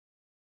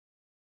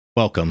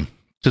Welcome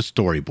to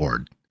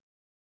Storyboard.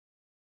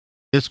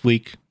 This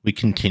week, we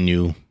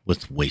continue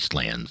with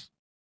Wastelands.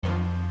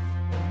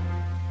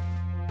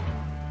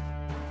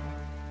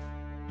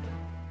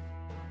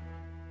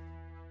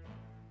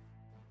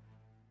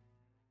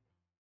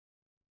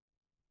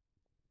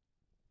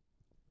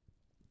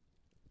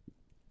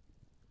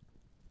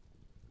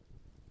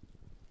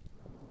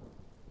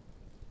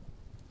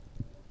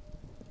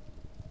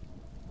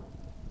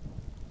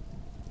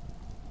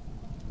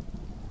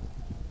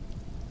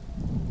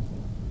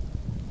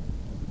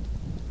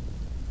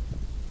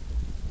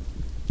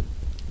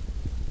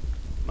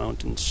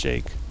 Mountains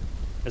shake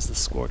as the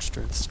scorched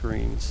earth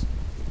screams.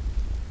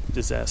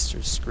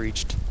 Disasters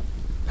screeched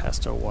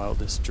past our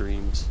wildest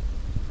dreams.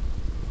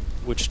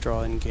 Witch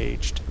straw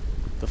engaged,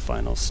 the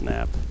final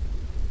snap.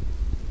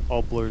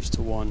 All blurs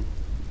to one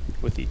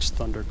with each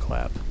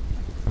thunderclap.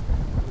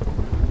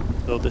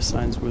 Though the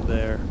signs were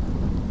there,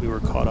 we were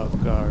caught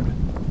off guard.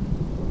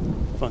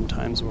 Fun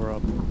times were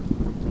up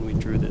when we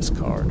drew this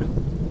card.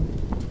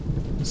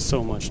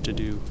 So much to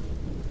do,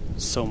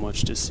 so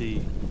much to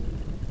see.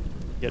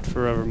 Yet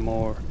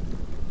forevermore,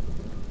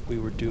 we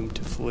were doomed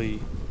to flee.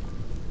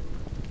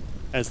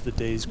 As the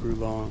days grew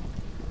long,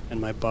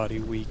 and my body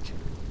weak,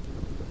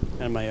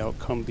 and my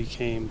outcome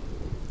became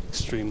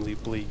extremely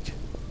bleak.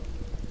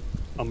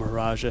 A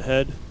mirage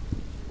ahead?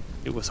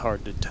 It was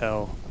hard to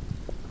tell.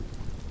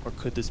 Or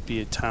could this be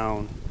a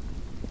town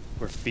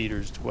where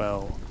feeders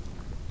dwell?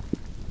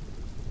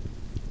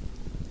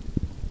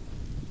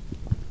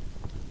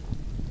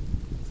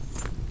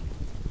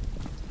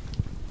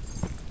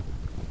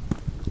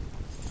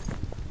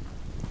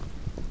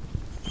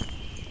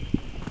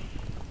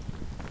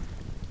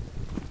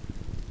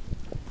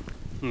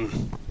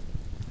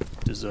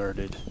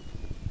 Deserted.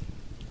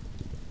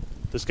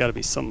 There's gotta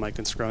be something I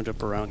can scrounge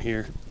up around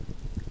here.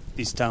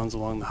 These towns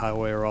along the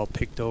highway are all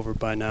picked over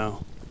by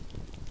now.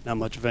 Not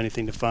much of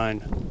anything to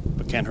find,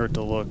 but can't hurt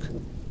to look.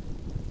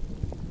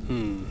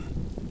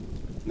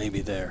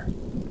 Maybe there.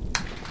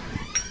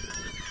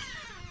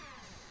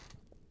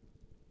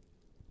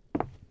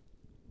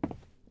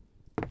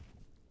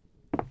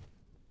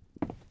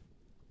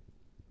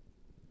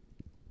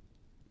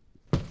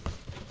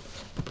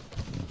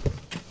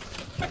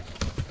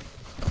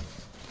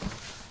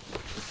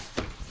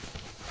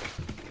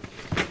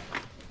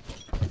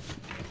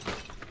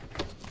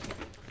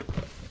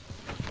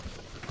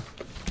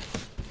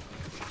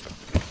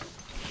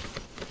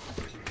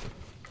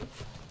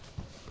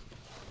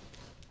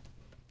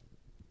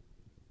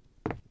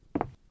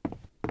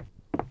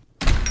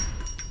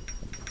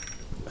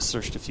 I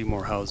searched a few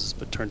more houses,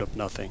 but turned up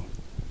nothing.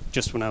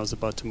 Just when I was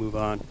about to move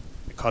on,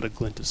 I caught a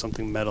glint of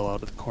something metal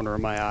out of the corner of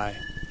my eye.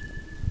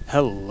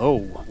 Hello,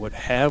 what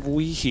have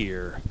we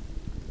here?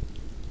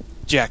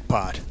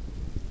 Jackpot!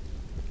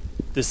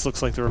 This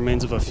looks like the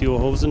remains of a fuel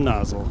hose and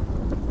nozzle.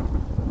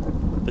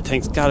 The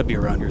tank's gotta be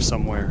around here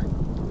somewhere.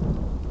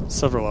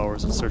 Several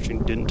hours of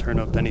searching didn't turn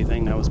up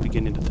anything, and I was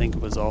beginning to think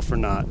it was all for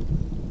naught.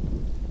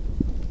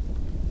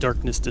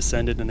 Darkness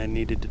descended, and I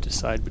needed to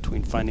decide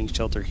between finding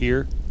shelter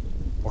here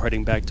or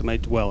heading back to my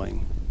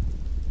dwelling.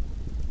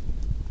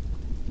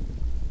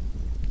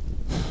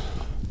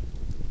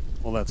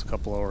 Well, that's a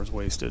couple hours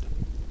wasted.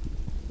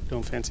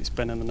 Don't fancy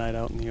spending the night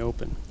out in the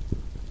open,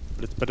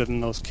 but it's better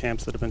than those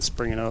camps that have been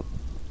springing up.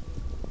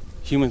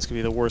 Humans can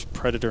be the worst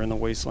predator in the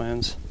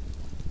wastelands.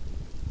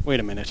 Wait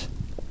a minute.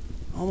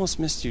 I almost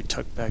missed you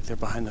tucked back there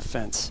behind the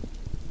fence.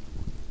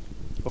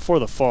 Before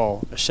the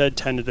fall, a shed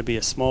tended to be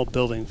a small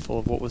building full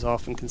of what was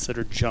often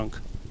considered junk,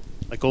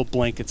 like old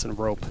blankets and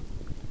rope,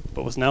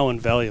 but was now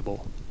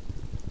invaluable.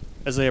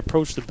 As I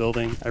approached the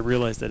building, I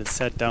realized that it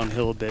sat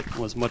downhill a bit and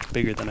was much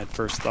bigger than I'd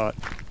first thought.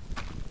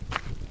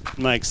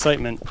 In my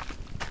excitement,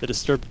 the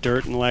disturbed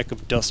dirt and lack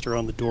of dust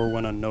around the door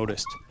went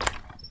unnoticed.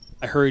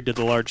 I hurried to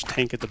the large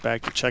tank at the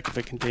back to check if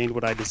it contained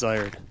what I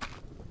desired.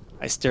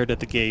 I stared at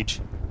the gauge.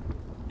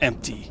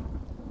 Empty.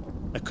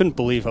 I couldn't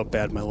believe how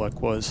bad my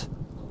luck was.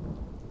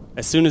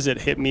 As soon as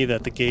it hit me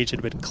that the gauge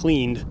had been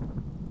cleaned,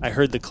 I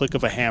heard the click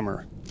of a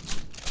hammer.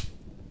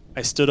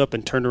 I stood up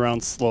and turned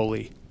around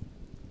slowly.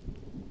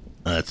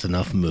 That's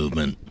enough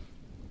movement.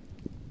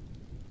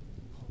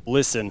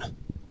 Listen,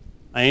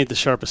 I ain't the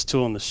sharpest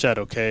tool in the shed,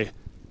 okay?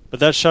 But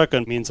that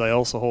shotgun means I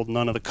also hold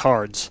none of the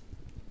cards.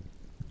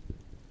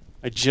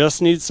 I just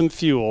need some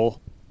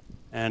fuel,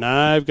 and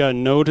I've got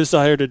no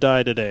desire to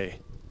die today.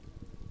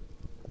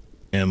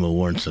 Ammo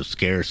weren't so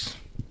scarce.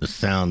 The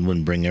sound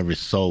wouldn't bring every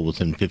soul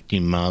within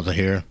 15 miles of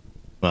here.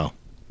 Well,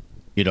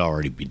 you'd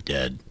already be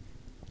dead.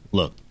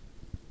 Look,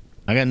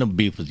 I got no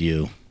beef with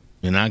you,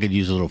 and I could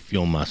use a little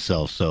fuel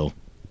myself, so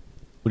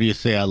what do you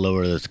say I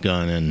lower this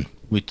gun and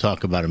we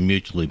talk about a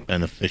mutually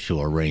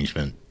beneficial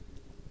arrangement?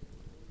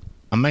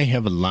 I may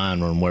have a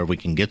line on where we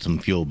can get some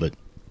fuel, but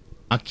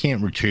I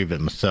can't retrieve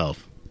it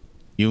myself.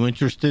 You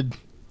interested?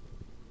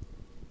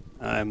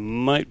 I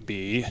might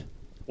be.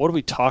 What are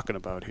we talking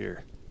about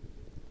here?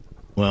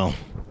 Well,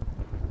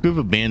 a group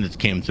of bandits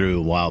came through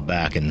a while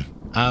back, and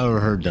I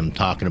overheard them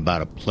talking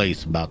about a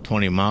place about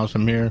 20 miles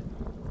from here.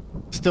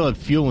 Still had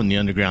fuel in the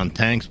underground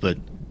tanks, but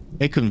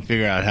They couldn't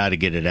figure out how to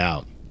get it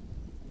out.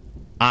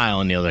 I,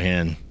 on the other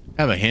hand,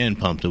 have a hand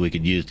pump that we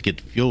could use to get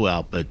the fuel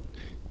out, but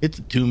it's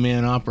a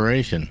two-man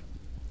operation.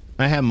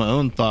 I have my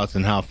own thoughts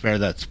on how fair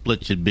that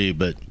split should be,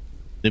 but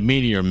the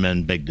Meteor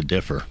Men beg to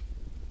differ.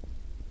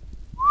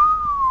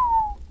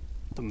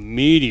 The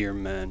Meteor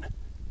Men.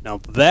 Now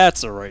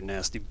that's a right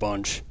nasty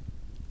bunch.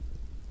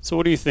 So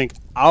what do you think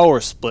our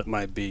split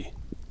might be?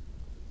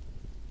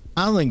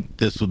 I think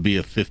this would be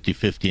a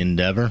 50-50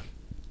 endeavor.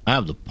 I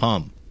have the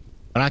pump,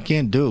 but I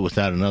can't do it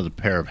without another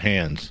pair of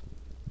hands.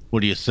 What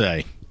do you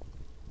say?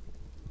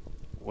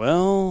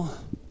 Well,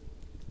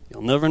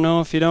 you'll never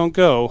know if you don't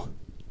go.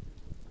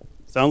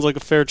 Sounds like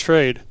a fair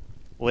trade.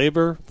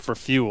 Labor for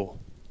fuel.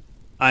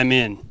 I'm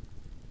in.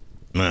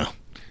 Well,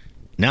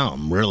 now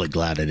I'm really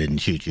glad I didn't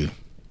shoot you.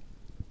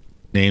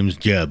 Name's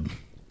Jeb.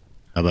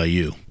 How about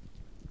you?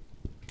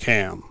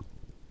 Cam.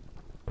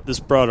 This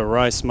brought a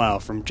wry smile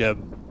from Jeb,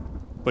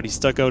 but he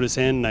stuck out his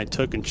hand and I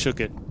took and shook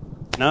it.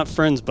 Not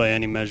friends by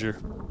any measure,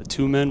 but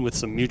two men with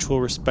some mutual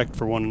respect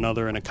for one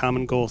another and a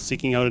common goal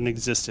seeking out an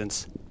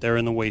existence there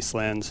in the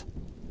wastelands.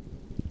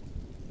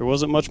 There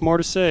wasn't much more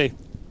to say,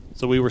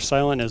 so we were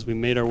silent as we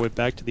made our way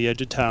back to the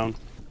edge of town.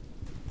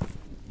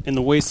 In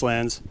the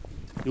wastelands,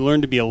 you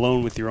learn to be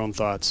alone with your own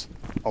thoughts.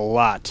 A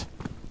lot.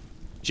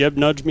 Jeb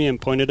nudged me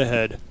and pointed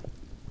ahead.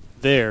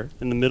 There,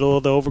 in the middle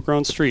of the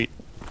overgrown street,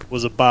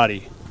 was a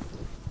body.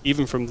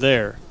 Even from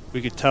there,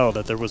 we could tell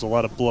that there was a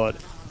lot of blood,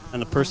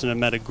 and the person had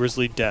met a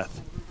grisly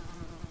death.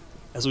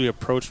 As we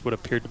approached what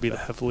appeared to be the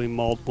heavily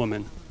mauled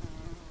woman,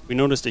 we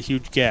noticed a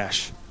huge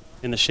gash,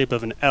 in the shape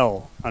of an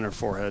L, on her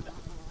forehead.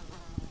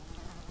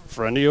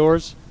 Friend of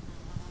yours?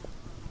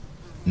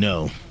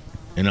 No,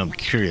 and I'm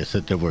curious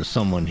that there was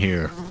someone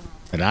here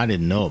that I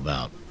didn't know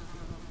about.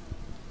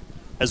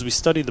 As we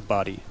studied the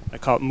body, I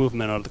caught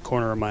movement out of the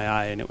corner of my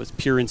eye, and it was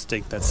pure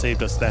instinct that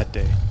saved us that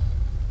day.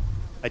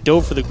 I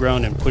dove for the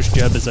ground and pushed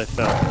Jeb as I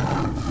fell.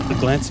 The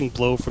glancing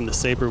blow from the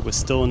saber was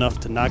still enough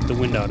to knock the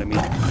wind out of me.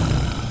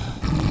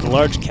 The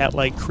large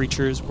cat-like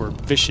creatures were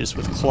vicious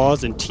with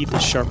claws and teeth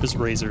as sharp as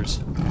razors.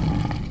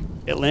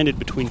 It landed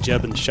between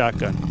Jeb and the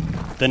shotgun,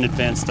 then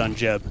advanced on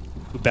Jeb,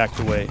 who backed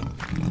away.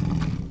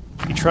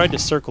 He tried to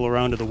circle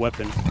around to the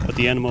weapon, but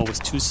the animal was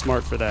too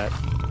smart for that.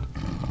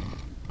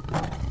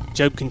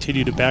 Jeb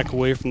continued to back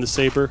away from the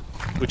saber,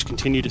 which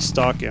continued to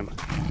stalk him.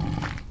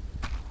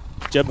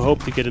 Jeb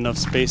hoped to get enough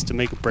space to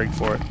make a break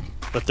for it,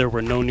 but there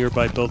were no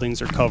nearby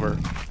buildings or cover.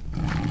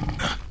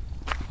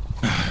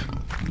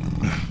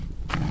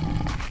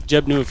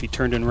 Jeb knew if he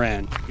turned and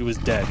ran, he was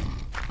dead.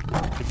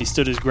 If he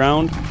stood his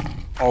ground,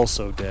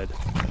 also dead.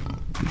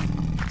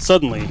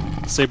 Suddenly,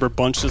 the saber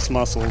bunched its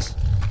muscles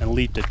and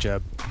leaped at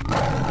Jeb.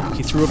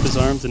 He threw up his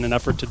arms in an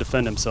effort to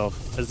defend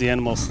himself as the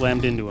animal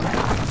slammed into him.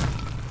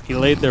 He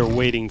laid there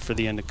waiting for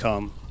the end to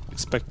come,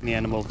 expecting the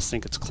animal to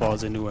sink its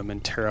claws into him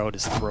and tear out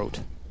his throat.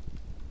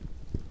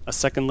 A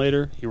second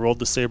later, he rolled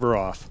the saber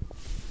off.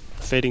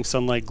 The fading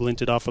sunlight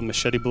glinted off a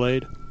machete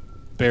blade,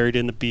 buried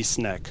in the beast's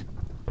neck.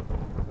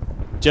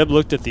 Jeb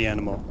looked at the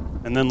animal,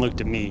 and then looked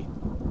at me,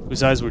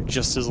 whose eyes were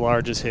just as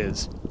large as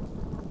his.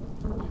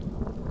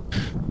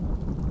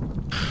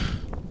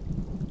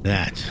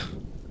 That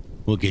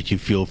will get you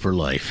fuel for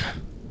life.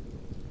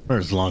 For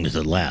as long as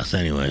it lasts,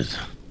 anyways.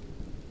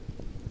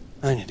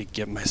 I need to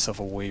get myself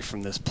away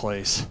from this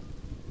place.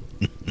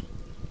 It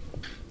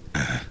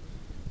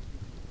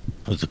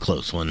was a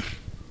close one.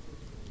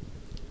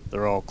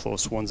 They're all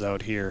close ones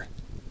out here.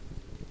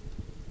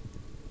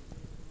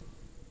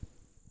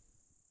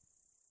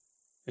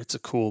 It's a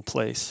cool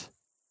place,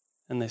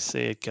 and they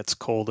say it gets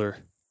colder,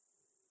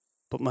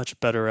 but much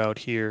better out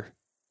here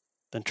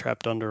than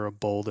trapped under a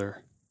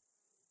boulder.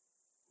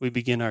 We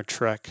begin our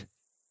trek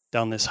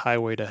down this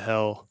highway to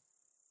hell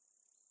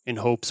in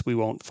hopes we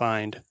won't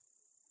find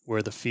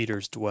where the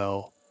feeders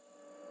dwell.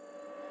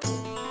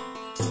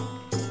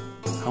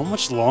 How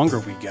much longer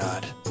we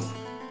got?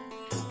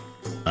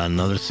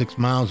 Another 6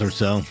 miles or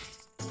so.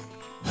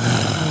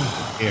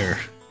 Here,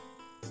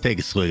 take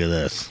a swig of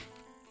this.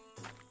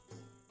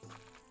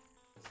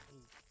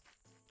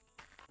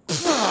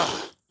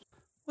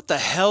 What the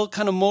hell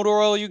kind of motor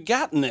oil you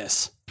got in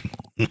this?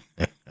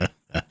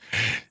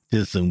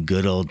 Just some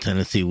good old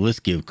Tennessee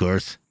whiskey, of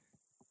course.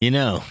 You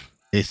know,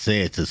 they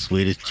say it's as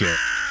sweet as chip.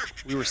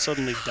 We were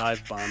suddenly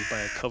dive-bombed by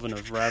a coven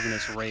of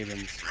ravenous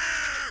ravens.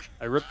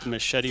 I ripped the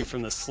machete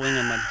from the sling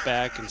on my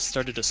back and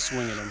started to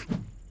swing at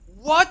them.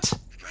 What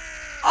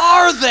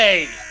are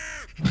they?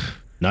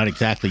 Not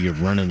exactly your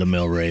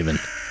run-of-the-mill raven.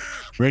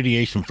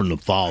 Radiation from the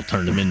fall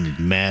turned them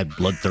into mad,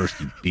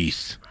 bloodthirsty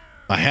beasts.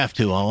 If I have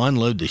to, I'll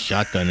unload the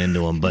shotgun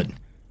into them, but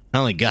I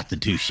only got the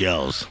 2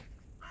 shells.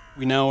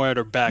 We now had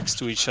our backs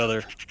to each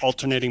other,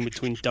 alternating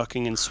between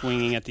ducking and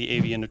swinging at the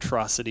avian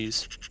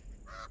atrocities.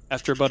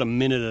 After about a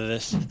minute of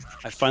this,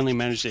 I finally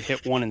managed to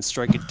hit one and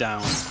strike it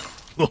down.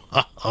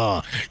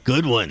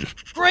 Good one.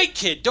 Great,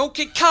 kid, don't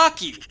get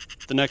cocky!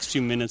 The next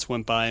few minutes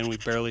went by and we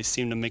barely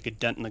seemed to make a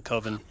dent in the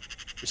coven,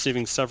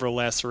 receiving several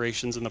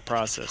lacerations in the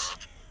process.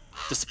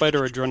 Despite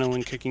our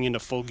adrenaline kicking into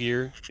full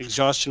gear,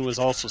 exhaustion was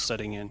also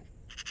setting in.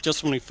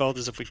 Just when we felt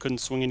as if we couldn't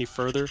swing any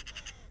further,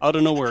 out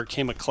of nowhere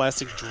came a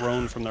classic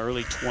drone from the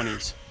early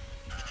 20s.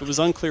 It was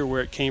unclear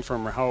where it came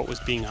from or how it was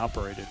being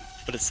operated,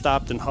 but it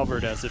stopped and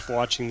hovered as if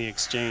watching the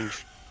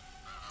exchange.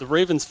 The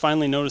Ravens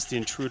finally noticed the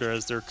intruder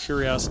as their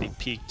curiosity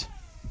piqued.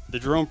 The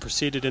drone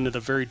proceeded into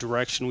the very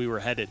direction we were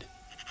headed.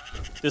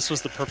 This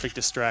was the perfect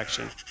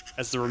distraction,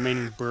 as the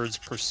remaining birds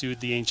pursued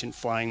the ancient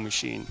flying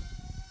machine.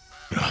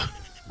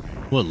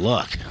 What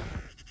luck.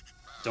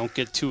 Don't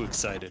get too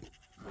excited.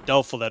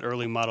 Doubtful that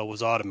early model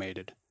was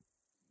automated.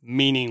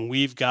 Meaning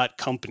we've got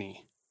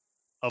company.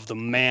 Of the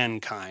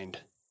mankind.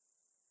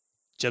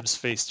 Jeb's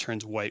face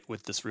turns white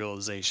with this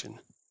realization.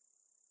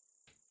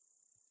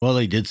 Well,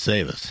 they did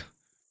save us.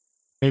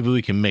 Maybe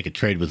we can make a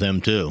trade with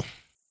them, too.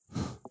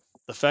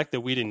 The fact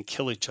that we didn't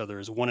kill each other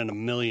is 1 in a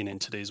million in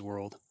today's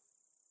world.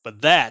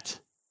 But that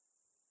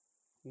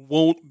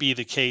won't be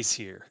the case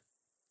here.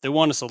 They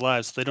want us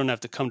alive so they don't have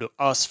to come to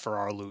us for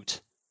our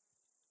loot.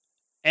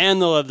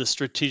 And they'll have the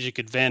strategic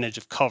advantage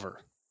of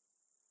cover.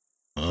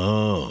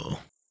 Oh.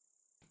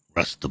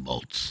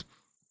 Rustabolts.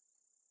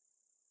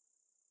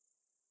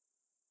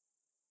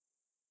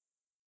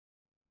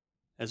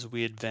 As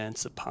we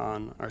advance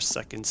upon our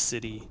second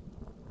city,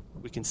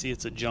 we can see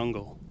it's a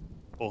jungle,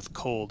 both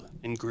cold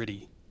and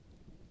gritty.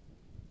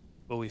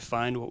 Will we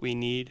find what we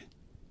need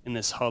in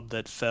this hub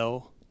that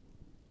fell?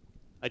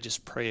 I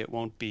just pray it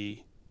won't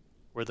be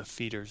where the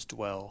feeders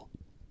dwell.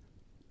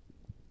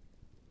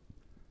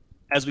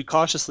 As we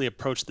cautiously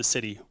approach the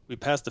city, we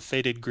pass the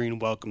faded green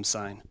welcome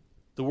sign.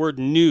 The word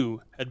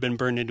new had been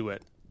burned into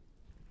it,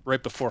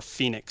 right before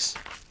Phoenix.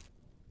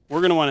 We're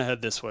going to want to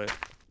head this way,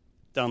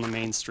 down the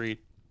main street.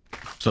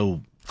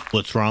 So,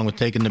 what's wrong with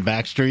taking the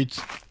back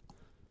streets?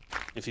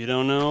 If you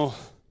don't know,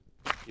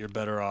 you're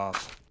better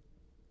off.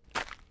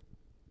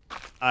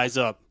 Eyes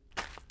up.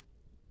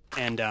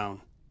 And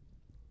down.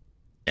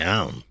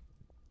 Down?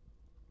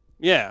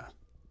 Yeah.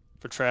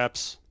 For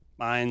traps,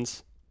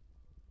 mines,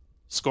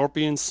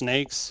 scorpions,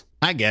 snakes.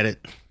 I get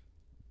it.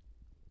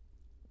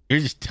 You're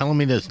just telling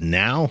me this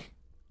now?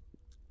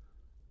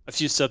 A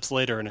few steps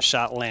later, and a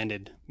shot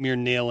landed, mere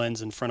nail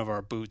ends in front of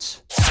our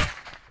boots.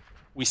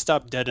 We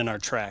stopped dead in our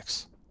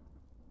tracks.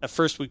 At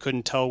first, we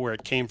couldn't tell where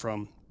it came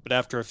from, but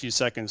after a few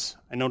seconds,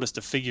 I noticed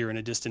a figure in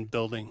a distant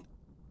building.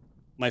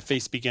 My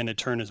face began to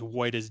turn as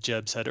white as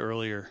Jeb said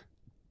earlier.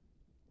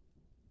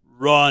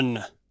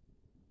 Run!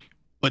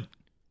 But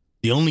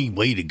the only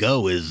way to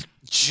go is...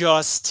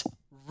 Just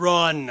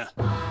run!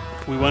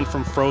 We went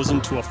from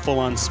frozen to a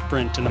full-on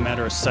sprint in a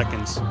matter of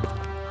seconds.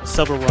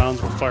 Several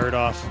rounds were fired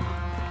off,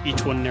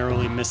 each one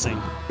narrowly missing.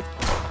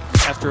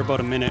 After about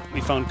a minute,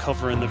 we found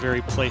cover in the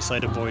very place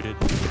I'd avoided.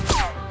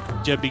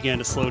 Jeb began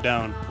to slow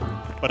down,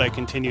 but I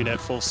continued at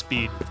full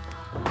speed.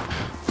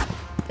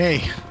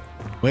 Hey,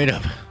 wait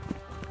up.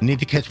 I need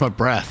to catch my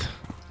breath.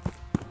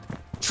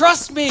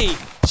 Trust me!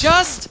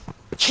 Just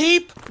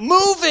keep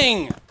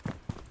moving!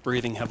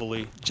 Breathing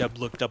heavily, Jeb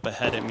looked up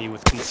ahead at me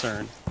with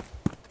concern.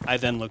 I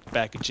then looked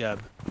back at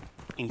Jeb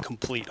in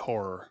complete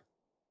horror.